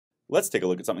Let's take a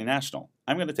look at something national.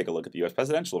 I'm going to take a look at the US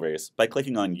presidential race by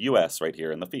clicking on US right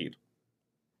here in the feed.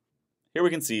 Here we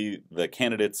can see the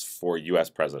candidates for US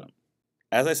president.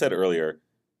 As I said earlier,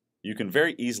 you can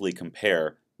very easily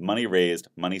compare money raised,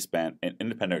 money spent, and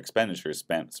independent expenditures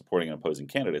spent supporting and opposing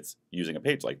candidates using a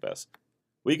page like this.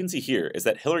 What you can see here is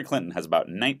that Hillary Clinton has about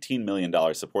 $19 million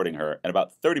supporting her and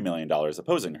about $30 million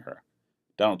opposing her.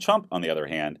 Donald Trump, on the other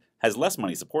hand, has less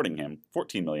money supporting him,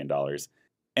 $14 million,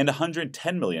 and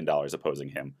 $110 million opposing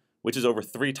him, which is over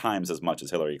 3 times as much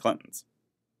as Hillary Clinton's.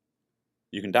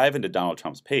 You can dive into Donald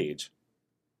Trump's page,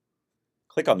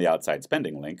 click on the outside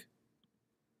spending link,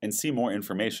 and see more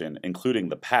information, including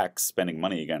the PACs spending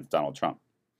money against Donald Trump.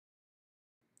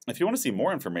 If you want to see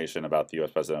more information about the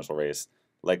US presidential race,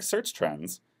 like search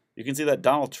trends, you can see that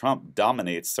Donald Trump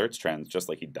dominates search trends just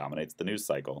like he dominates the news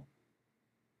cycle.